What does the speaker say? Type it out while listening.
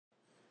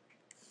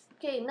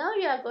Okay, now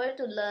you are going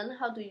to learn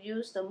how to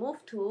use the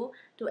Move tool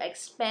to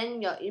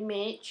expand your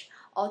image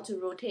or to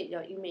rotate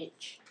your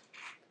image.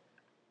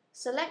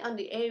 Select on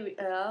the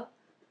area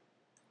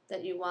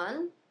that you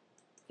want.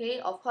 Okay,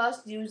 of course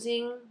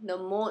using the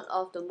mode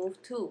of the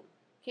Move tool.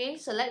 Okay,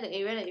 select the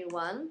area that you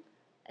want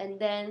and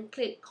then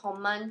click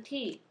Command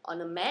T on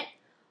the Mac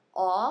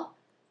or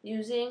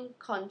using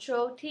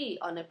Control T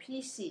on a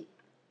PC.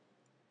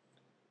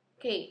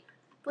 Okay,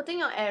 putting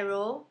your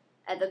arrow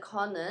at the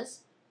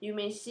corners, you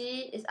may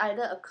see it's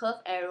either a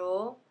curved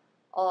arrow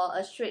or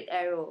a straight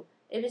arrow.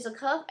 If it's a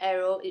curved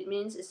arrow, it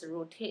means it's a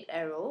rotate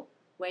arrow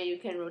where you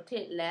can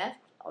rotate left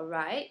or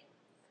right.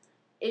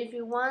 If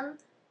you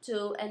want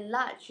to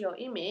enlarge your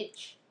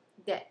image,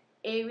 that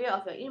area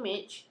of your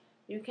image,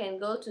 you can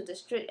go to the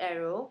straight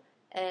arrow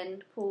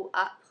and pull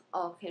up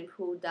or can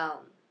pull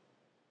down.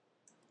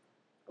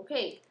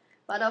 Okay,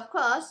 but of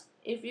course,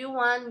 if you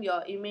want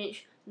your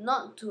image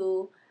not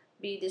to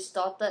be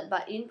distorted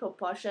but in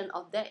proportion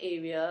of that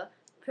area,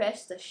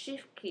 press the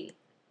Shift key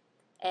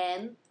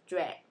and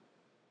drag.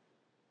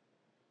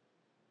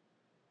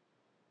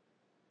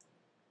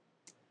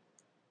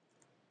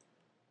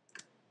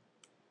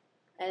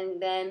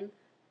 And then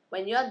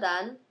when you're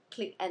done,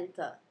 click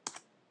Enter.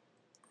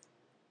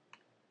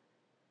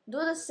 Do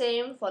the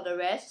same for the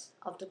rest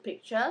of the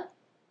picture.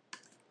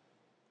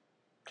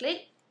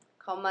 Click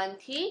Command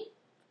T,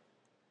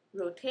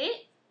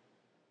 rotate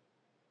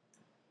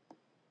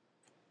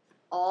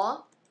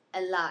or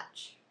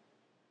enlarge.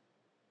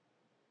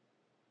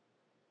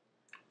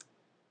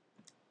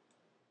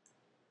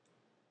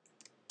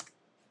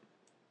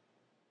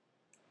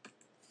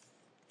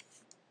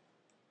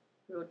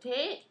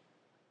 Rotate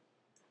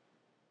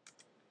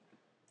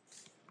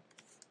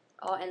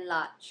or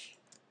enlarge.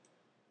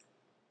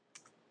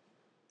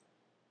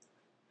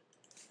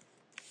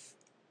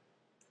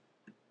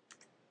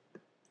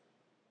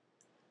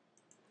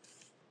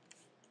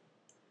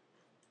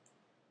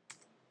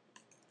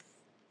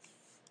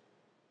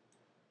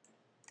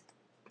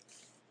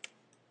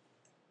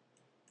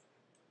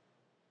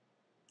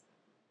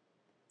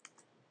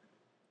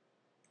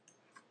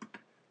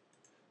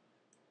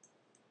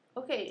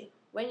 Okay,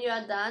 when you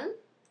are done,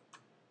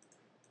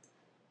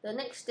 the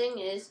next thing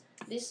is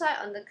decide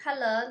on the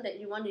color that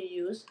you want to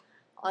use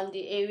on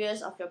the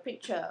areas of your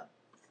picture.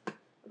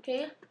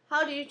 Okay,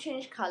 how do you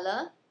change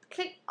color?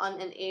 Click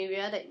on an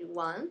area that you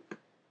want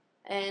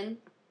and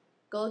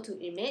go to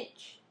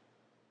Image.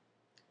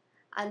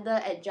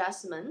 Under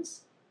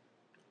Adjustments,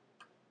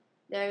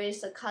 there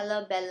is a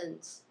color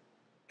balance.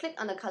 Click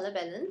on the color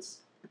balance.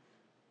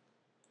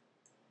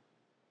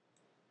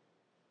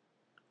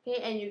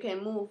 Okay, and you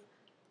can move.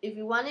 If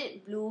you want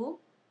it blue,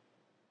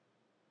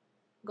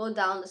 go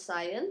down the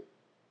cyan.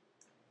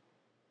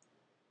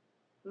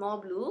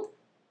 More blue.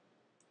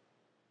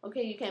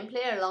 Okay, you can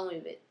play along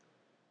with it.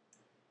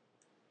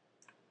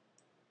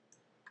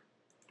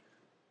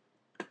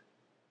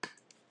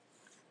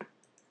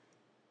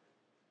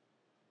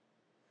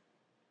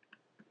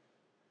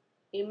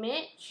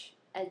 Image,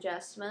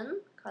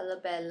 Adjustment,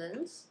 Color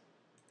Balance.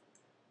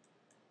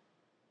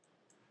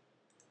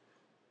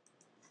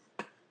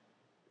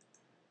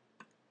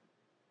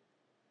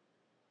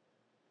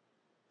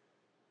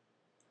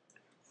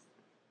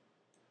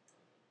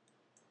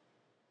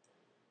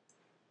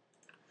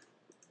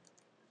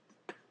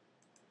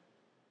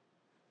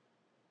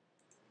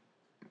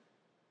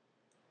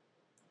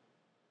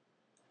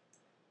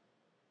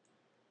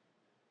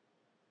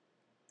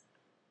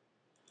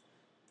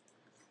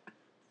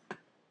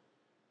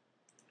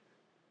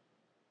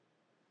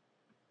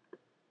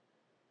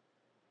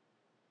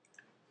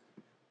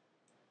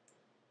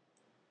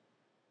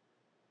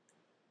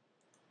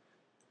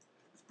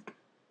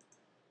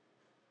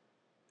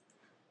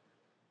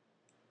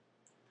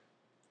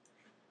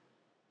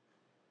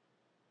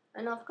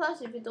 And of course,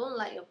 if you don't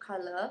like your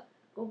color,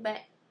 go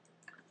back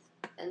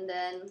and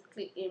then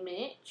click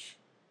Image,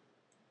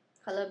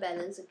 Color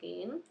Balance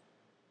again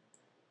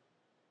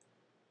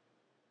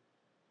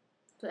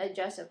to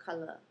adjust your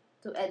color,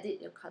 to edit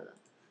your color.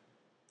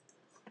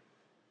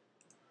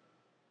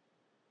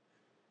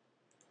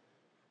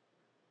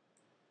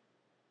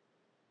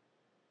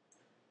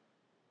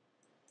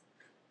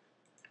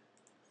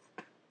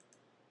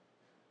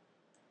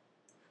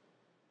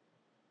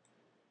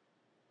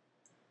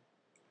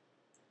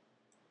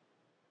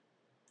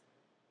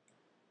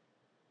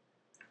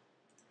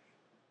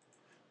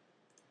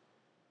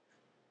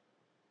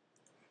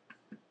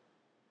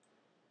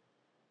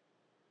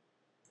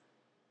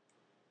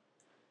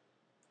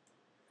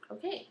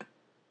 Okay,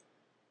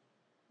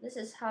 this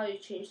is how you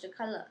change the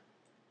color.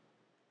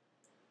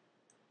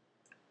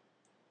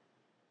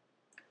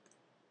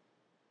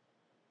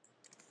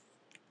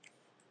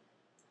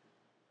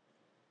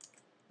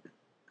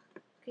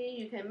 Okay,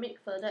 you can make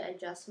further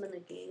adjustment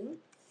again.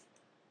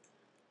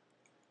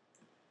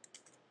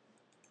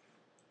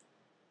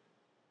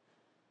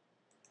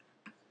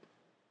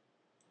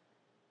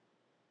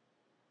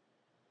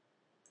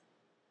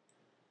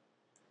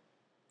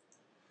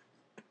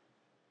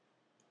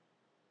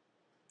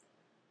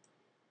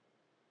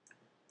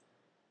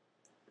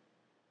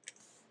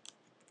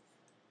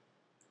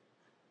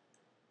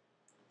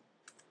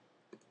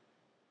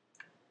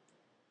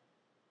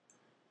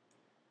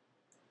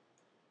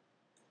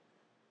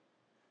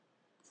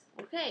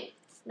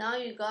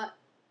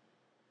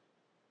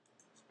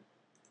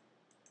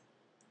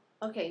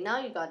 Okay, now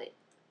you got it.